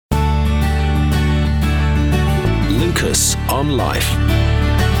Lucas on Life.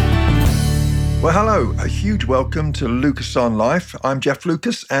 Well, hello. A huge welcome to Lucas on Life. I'm Jeff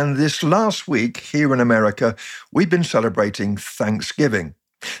Lucas, and this last week here in America, we've been celebrating Thanksgiving.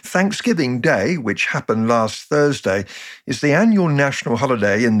 Thanksgiving Day, which happened last Thursday, is the annual national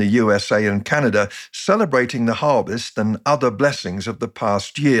holiday in the USA and Canada, celebrating the harvest and other blessings of the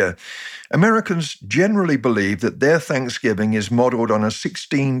past year. Americans generally believe that their Thanksgiving is modelled on a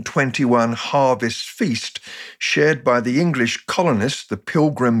 1621 harvest feast shared by the English colonists, the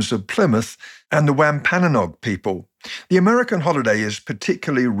Pilgrims of Plymouth, and the Wampanoag people. The American holiday is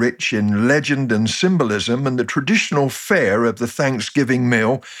particularly rich in legend and symbolism, and the traditional fare of the Thanksgiving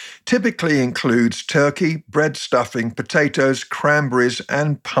meal typically includes turkey, bread stuffing, potatoes, cranberries,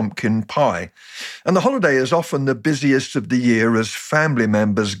 and pumpkin pie. And the holiday is often the busiest of the year as family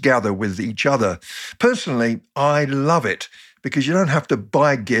members gather with each other. Personally, I love it because you don't have to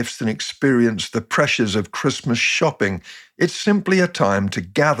buy gifts and experience the pressures of Christmas shopping. It's simply a time to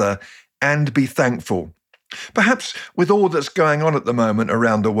gather and be thankful. Perhaps with all that's going on at the moment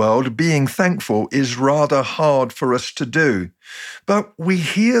around the world, being thankful is rather hard for us to do. But we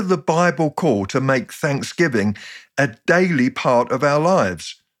hear the Bible call to make thanksgiving a daily part of our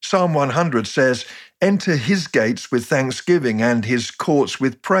lives. Psalm 100 says, "Enter his gates with thanksgiving and his courts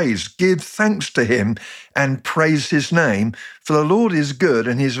with praise. Give thanks to him and praise his name, for the Lord is good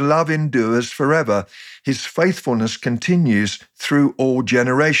and his love endures forever. His faithfulness continues through all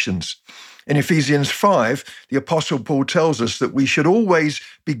generations." In Ephesians 5, the Apostle Paul tells us that we should always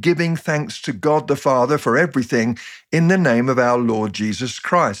be giving thanks to God the Father for everything in the name of our Lord Jesus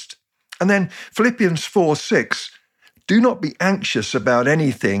Christ. And then Philippians 4:6, "Do not be anxious about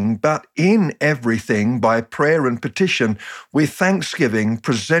anything, but in everything, by prayer and petition, with thanksgiving,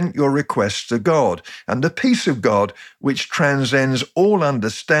 present your requests to God. And the peace of God, which transcends all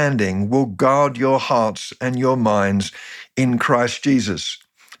understanding, will guard your hearts and your minds in Christ Jesus."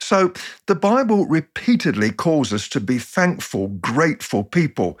 So the Bible repeatedly calls us to be thankful, grateful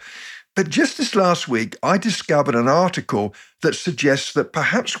people. But just this last week, I discovered an article that suggests that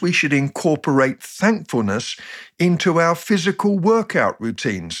perhaps we should incorporate thankfulness into our physical workout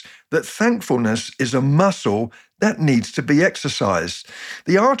routines, that thankfulness is a muscle that needs to be exercised.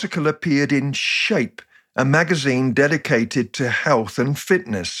 The article appeared in Shape, a magazine dedicated to health and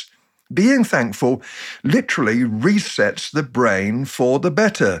fitness. Being thankful literally resets the brain for the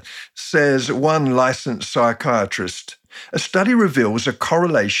better, says one licensed psychiatrist. A study reveals a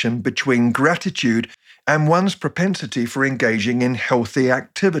correlation between gratitude and one's propensity for engaging in healthy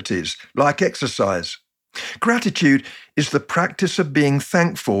activities, like exercise. Gratitude is the practice of being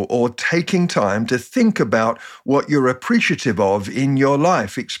thankful or taking time to think about what you're appreciative of in your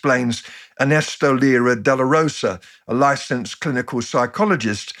life, explains Ernesto Lira de la Rosa, a licensed clinical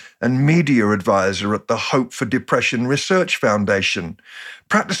psychologist and media advisor at the Hope for Depression Research Foundation.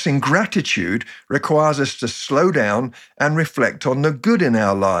 Practicing gratitude requires us to slow down and reflect on the good in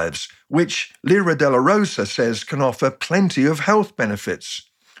our lives, which Lira de la Rosa says can offer plenty of health benefits.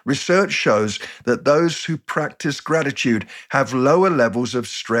 Research shows that those who practice gratitude have lower levels of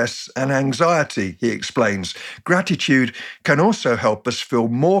stress and anxiety, he explains. Gratitude can also help us feel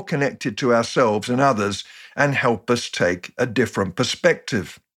more connected to ourselves and others and help us take a different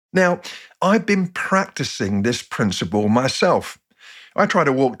perspective. Now, I've been practicing this principle myself. I try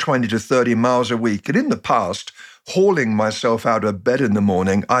to walk 20 to 30 miles a week, and in the past, hauling myself out of bed in the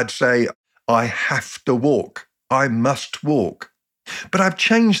morning, I'd say, "I have to walk. I must walk." But I've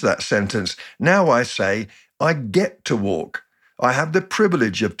changed that sentence. Now I say, "I get to walk." I have the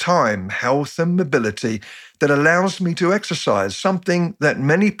privilege of time, health, and mobility that allows me to exercise, something that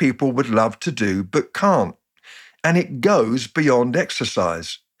many people would love to do but can't. And it goes beyond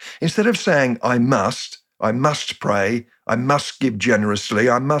exercise. Instead of saying, I must pray, I must give generously,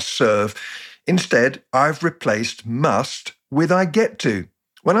 I must serve, instead, I've replaced must with I get to.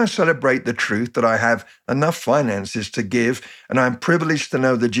 When I celebrate the truth that I have enough finances to give, and I'm privileged to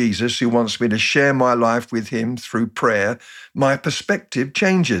know the Jesus who wants me to share my life with him through prayer, my perspective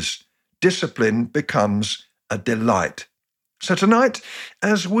changes. Discipline becomes a delight. So tonight,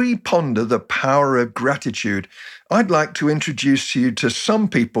 as we ponder the power of gratitude, I'd like to introduce you to some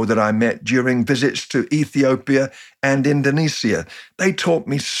people that I met during visits to Ethiopia and Indonesia. They taught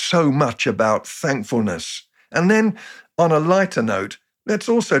me so much about thankfulness. And then, on a lighter note, let's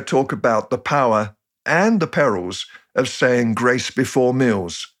also talk about the power and the perils of saying grace before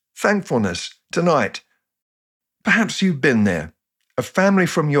meals. Thankfulness tonight. Perhaps you've been there. A family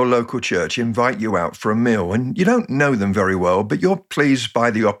from your local church invite you out for a meal, and you don't know them very well, but you're pleased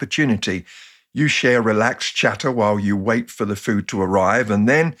by the opportunity. You share relaxed chatter while you wait for the food to arrive, and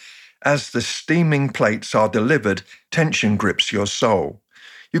then, As the steaming plates are delivered, tension grips your soul.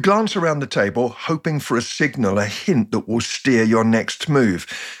 You glance around the table, hoping for a signal, a hint that will steer your next move.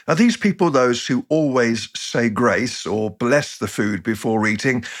 Are these people those who always say grace or bless the food before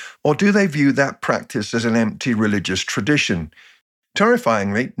eating, or do they view that practice as an empty religious tradition?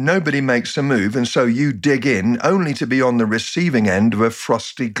 Terrifyingly, nobody makes a move, and so you dig in only to be on the receiving end of a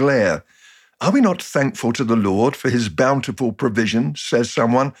frosty glare. Are we not thankful to the Lord for his bountiful provision, says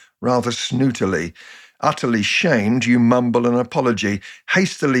someone, rather snootily. Utterly shamed, you mumble an apology,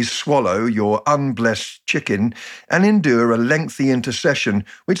 hastily swallow your unblessed chicken, and endure a lengthy intercession,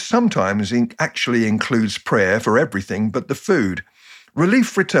 which sometimes actually includes prayer for everything but the food.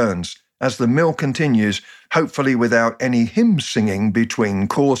 Relief returns as the meal continues, hopefully without any hymn singing between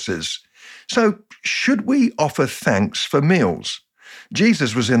courses. So, should we offer thanks for meals?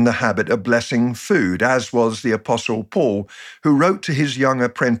 Jesus was in the habit of blessing food, as was the Apostle Paul, who wrote to his young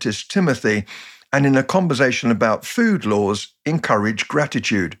apprentice Timothy, and in a conversation about food laws, encouraged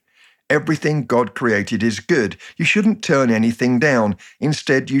gratitude. Everything God created is good. You shouldn't turn anything down.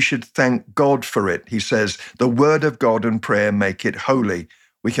 Instead, you should thank God for it, he says. The word of God and prayer make it holy.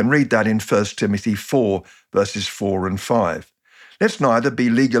 We can read that in 1 Timothy 4, verses 4 and 5. Let's neither be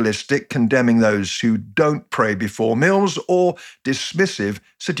legalistic, condemning those who don't pray before meals, or dismissive,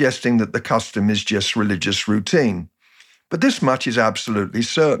 suggesting that the custom is just religious routine. But this much is absolutely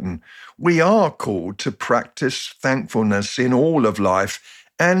certain. We are called to practice thankfulness in all of life,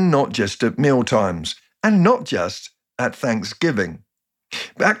 and not just at mealtimes, and not just at Thanksgiving.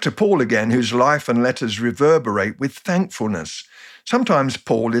 Back to Paul again, whose life and letters reverberate with thankfulness. Sometimes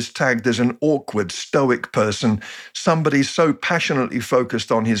Paul is tagged as an awkward, stoic person, somebody so passionately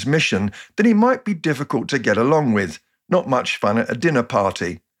focused on his mission that he might be difficult to get along with, not much fun at a dinner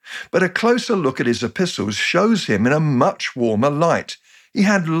party. But a closer look at his epistles shows him in a much warmer light. He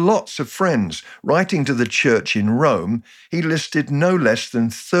had lots of friends. Writing to the church in Rome, he listed no less than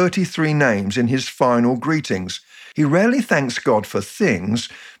 33 names in his final greetings. He rarely thanks God for things,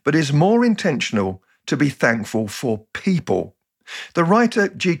 but is more intentional to be thankful for people. The writer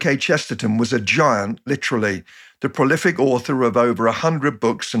G.K. Chesterton was a giant, literally. The prolific author of over 100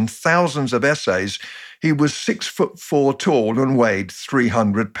 books and thousands of essays, he was 6'4" tall and weighed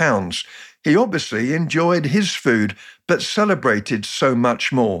 300 pounds. He obviously enjoyed his food, but celebrated so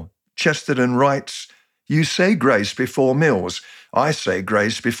much more. Chesterton writes, "You say grace before meals. I say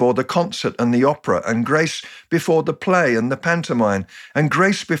grace before the concert and the opera, and grace before the play and the pantomime, and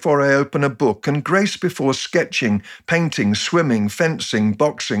grace before I open a book, and grace before sketching, painting, swimming, fencing,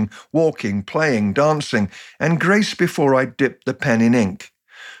 boxing, walking, playing, dancing, and grace before I dip the pen in ink."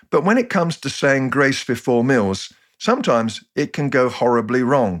 But when it comes to saying grace before meals, sometimes it can go horribly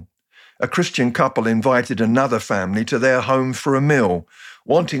wrong. A Christian couple invited another family to their home for a meal.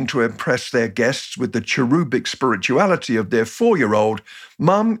 Wanting to impress their guests with the cherubic spirituality of their 4-year-old,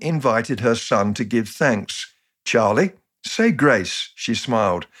 Mum invited her son to give thanks. "Charlie, say grace," she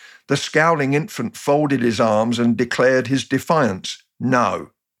smiled. The scowling infant folded his arms and declared his defiance.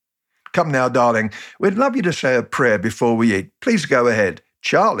 "No." "Come now, darling, we'd love you to say a prayer before we eat. Please go ahead."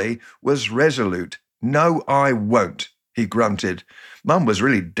 Charlie was resolute. "No, I won't," he grunted. Mum was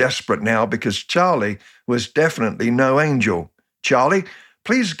really desperate now because Charlie was definitely no angel. "Charlie,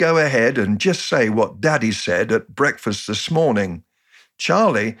 please go ahead and just say what Daddy said at breakfast this morning."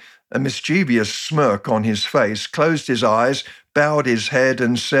 Charlie, a mischievous smirk on his face, closed his eyes, bowed his head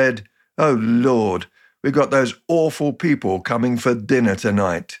and said, "Oh Lord, we've got those awful people coming for dinner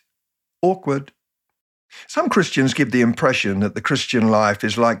tonight." Awkward. Some Christians give the impression that the Christian life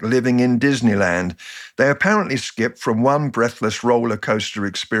is like living in Disneyland. They apparently skip from one breathless roller coaster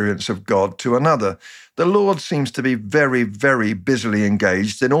experience of God to another. The Lord seems to be very, very busily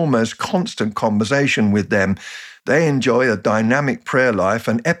engaged in almost constant conversation with them. They enjoy a dynamic prayer life,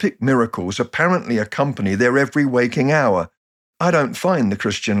 and epic miracles apparently accompany their every waking hour. I don't find the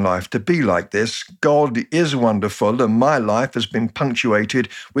Christian life to be like this. God is wonderful, and my life has been punctuated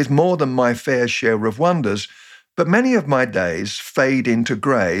with more than my fair share of wonders, but many of my days fade into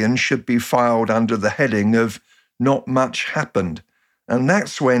grey and should be filed under the heading of "not much happened." And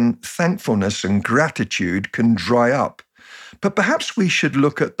that's when thankfulness and gratitude can dry up. But perhaps we should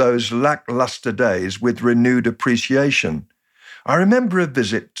look at those lackluster days with renewed appreciation. I remember a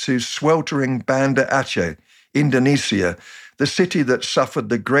visit to sweltering Banda Aceh, Indonesia, the city that suffered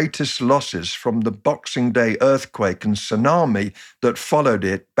the greatest losses from the Boxing Day earthquake and tsunami that followed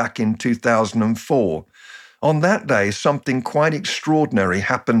it back in 2004. On that day, something quite extraordinary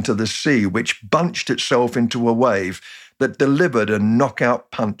happened to the sea, which bunched itself into a wave that delivered a knockout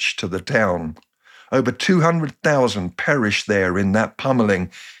punch to the town. Over 200,000 perished there in that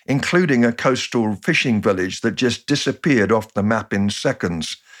pummeling, including a coastal fishing village that just disappeared off the map in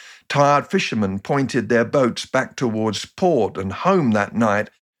seconds. Tired fishermen pointed their boats back towards port and home that night,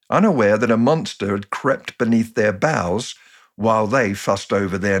 unaware that a monster had crept beneath their bows while they fussed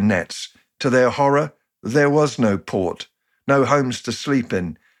over their nets. To their horror, there was no port, no homes to sleep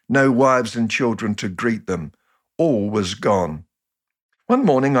in, no wives and children to greet them. All was gone. One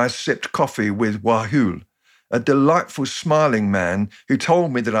morning I sipped coffee with Wahul, a delightful smiling man who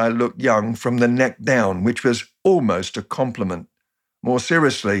told me that I looked young from the neck down, which was almost a compliment. More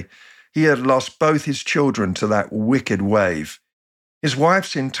seriously, he had lost both his children to that wicked wave. His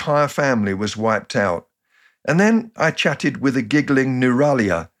wife's entire family was wiped out. And then I chatted with a giggling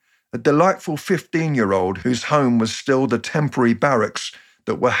Nuralia, a delightful 15-year-old whose home was still the temporary barracks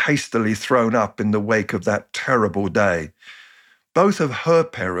that were hastily thrown up in the wake of that terrible day. Both of her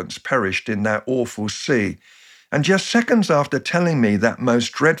parents perished in that awful sea, and just seconds after telling me that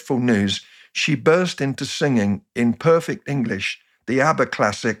most dreadful news, she burst into singing, in perfect English, the ABBA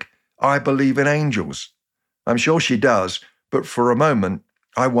classic, I Believe in Angels. I'm sure she does, but for a moment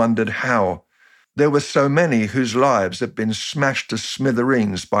I wondered how. There were so many whose lives had been smashed to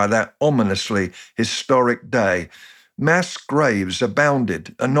smithereens by that ominously historic day. Mass graves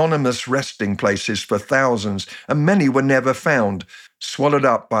abounded, anonymous resting places for thousands, and many were never found, swallowed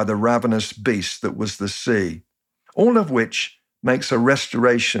up by the ravenous beast that was the sea. All of which makes a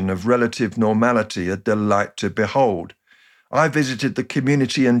restoration of relative normality a delight to behold. I visited the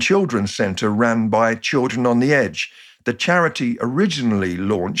Community and Children's Centre run by Children on the Edge, the charity originally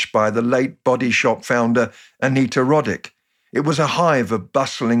launched by the late Body Shop founder Anita Roddick. It was a hive of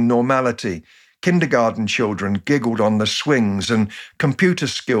bustling normality. Kindergarten children giggled on the swings, and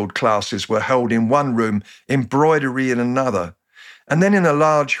computer-skilled classes were held in one room, embroidery in another. And then in a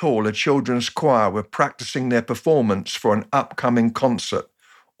large hall, a children's choir were practicing their performance for an upcoming concert.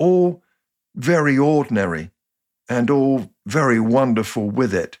 All very ordinary, and all very wonderful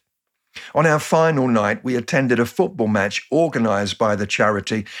with it. On our final night, we attended a football match organised by the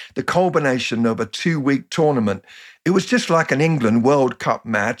charity, the culmination of a 2-week tournament. It was just like an England World Cup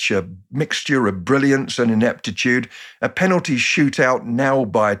match, a mixture of brilliance and ineptitude, a penalty shootout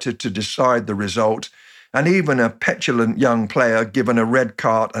nail-biter to decide the result, and even a petulant young player given a red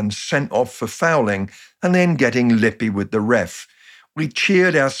card and sent off for fouling, and then getting lippy with the ref. We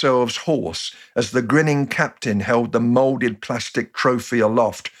cheered ourselves hoarse as the grinning captain held the moulded plastic trophy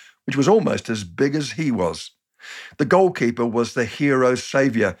aloft, which was almost as big as he was. The goalkeeper was the hero's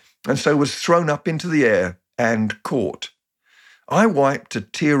saviour, and so was thrown up into the air and caught. I wiped a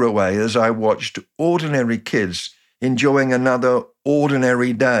tear away as I watched ordinary kids enjoying another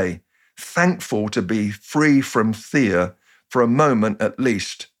ordinary day, thankful to be free from fear, for a moment at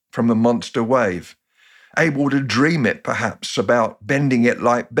least, from the monster wave. Able to dream it, perhaps, about bending it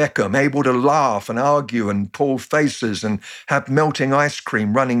like Beckham, able to laugh and argue and pull faces and have melting ice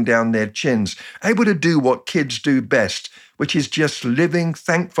cream running down their chins, able to do what kids do best, which is just living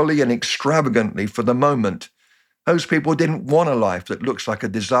thankfully and extravagantly for the moment. Those people didn't want a life that looks like a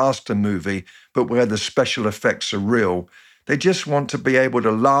disaster movie, but where the special effects are real. They just want to be able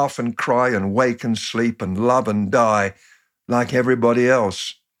to laugh and cry and wake and sleep and love and die like everybody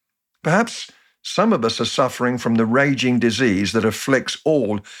else. Perhaps some of us are suffering from the raging disease that afflicts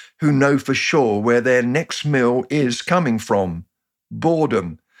all who know for sure where their next meal is coming from.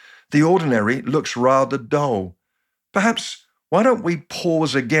 Boredom. The ordinary looks rather dull. Perhaps why don't we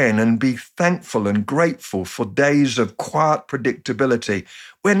pause again and be thankful and grateful for days of quiet predictability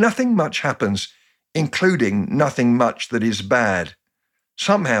where nothing much happens, including nothing much that is bad.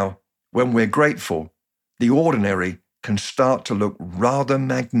 Somehow, when we're grateful, the ordinary can start to look rather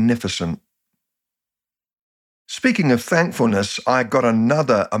magnificent. Speaking of thankfulness, I got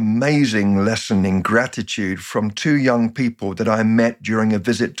another amazing lesson in gratitude from 2 young people that I met during a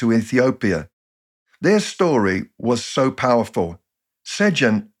visit to Ethiopia. Their story was so powerful.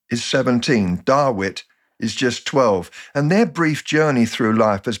 Sejan is 17, Darwit is just 12, and their brief journey through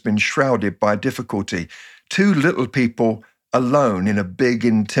life has been shrouded by difficulty. 2 little people alone in a big,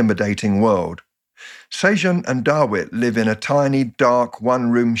 intimidating world. Sejan and Darwit live in a tiny, dark,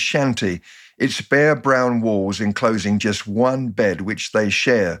 one-room shanty, its bare brown walls enclosing just one bed which they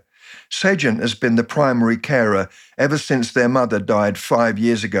share. Sejan has been the primary carer ever since their mother died 5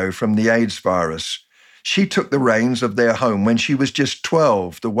 years ago from the AIDS virus. She took the reins of their home when she was just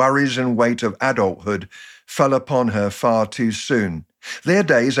 12. The worries and weight of adulthood fell upon her far too soon. Their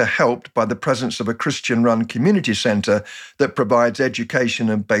days are helped by the presence of a Christian-run community centre that provides education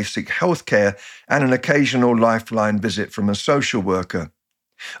and basic health care and an occasional lifeline visit from a social worker.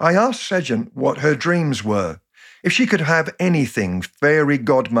 I asked Sejan what her dreams were. If she could have anything fairy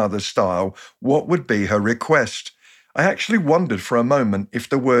godmother style, what would be her request? I actually wondered for a moment if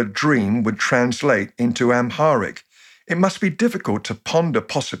the word dream would translate into Amharic. It must be difficult to ponder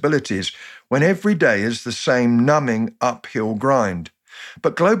possibilities when every day is the same numbing uphill grind.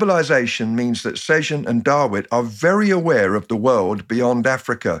 But globalization means that Sejan and Darwit are very aware of the world beyond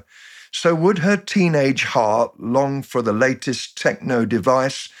Africa. So would her teenage heart long for the latest techno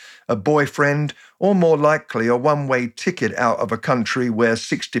device, a boyfriend, or more likely a one-way ticket out of a country where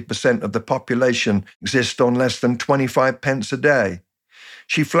 60% of the population exist on less than 25 pence a day?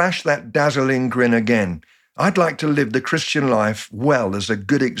 She flashed that dazzling grin again. I'd like to live the Christian life well as a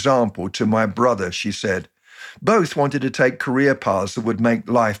good example to my brother, she said. Both wanted to take career paths that would make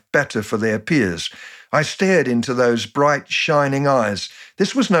life better for their peers. I stared into those bright, shining eyes.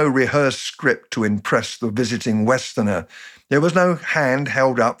 This was no rehearsed script to impress the visiting Westerner. There was no hand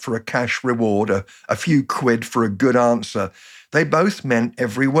held up for a cash reward, a few quid for a good answer. They both meant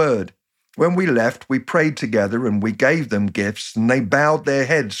every word. When we left, we prayed together and we gave them gifts, and they bowed their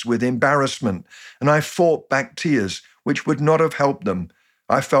heads with embarrassment, and I fought back tears, which would not have helped them.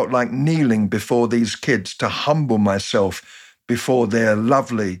 I felt like kneeling before these kids to humble myself before their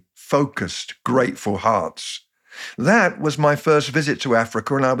lovely, focused, grateful hearts. That was my first visit to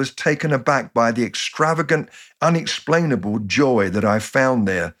Africa, and I was taken aback by the extravagant, unexplainable joy that I found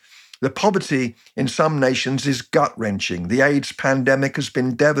there. The poverty in some nations is gut-wrenching. The AIDS pandemic has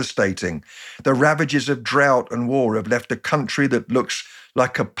been devastating. The ravages of drought and war have left a country that looks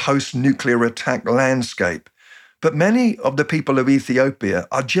like a post-nuclear attack landscape. But many of the people of Ethiopia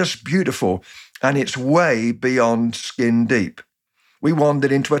are just beautiful, and it's way beyond skin deep. We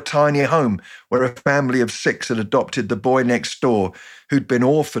wandered into a tiny home where a family of 6 had adopted the boy next door who'd been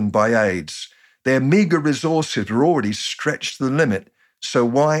orphaned by AIDS. Their meager resources were already stretched to the limit, so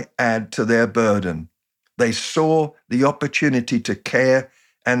why add to their burden? They saw the opportunity to care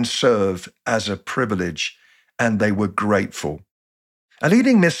and serve as a privilege, and they were grateful. A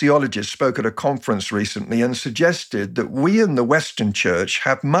leading missiologist spoke at a conference recently and suggested that we in the Western Church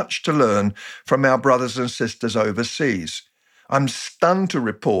have much to learn from our brothers and sisters overseas. I'm stunned to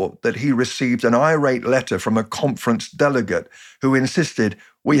report that he received an irate letter from a conference delegate who insisted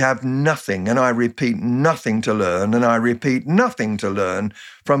we have nothing, and I repeat, nothing to learn, and I repeat, nothing to learn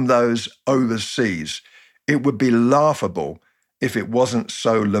from those overseas. It would be laughable if it wasn't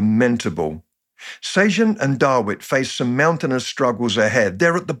so lamentable. Sejan and Darwit face some mountainous struggles ahead.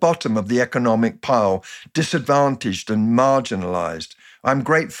 They're at the bottom of the economic pile, disadvantaged and marginalized. I'm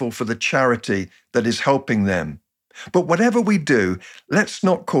grateful for the charity that is helping them. But whatever we do, let's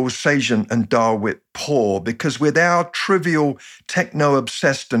not call Sejan and Darwit poor, because with our trivial,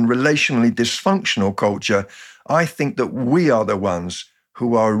 techno-obsessed and relationally dysfunctional culture, I think that we are the ones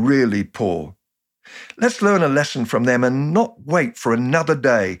who are really poor. Let's learn a lesson from them and not wait for another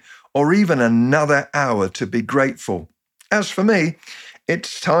day or even another hour to be grateful. As for me,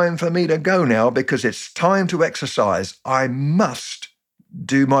 it's time for me to go now because it's time to exercise. I must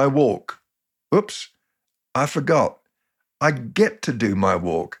do my walk. Oops, I forgot. I get to do my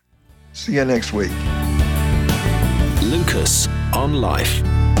walk. See you next week. Lucas on Life.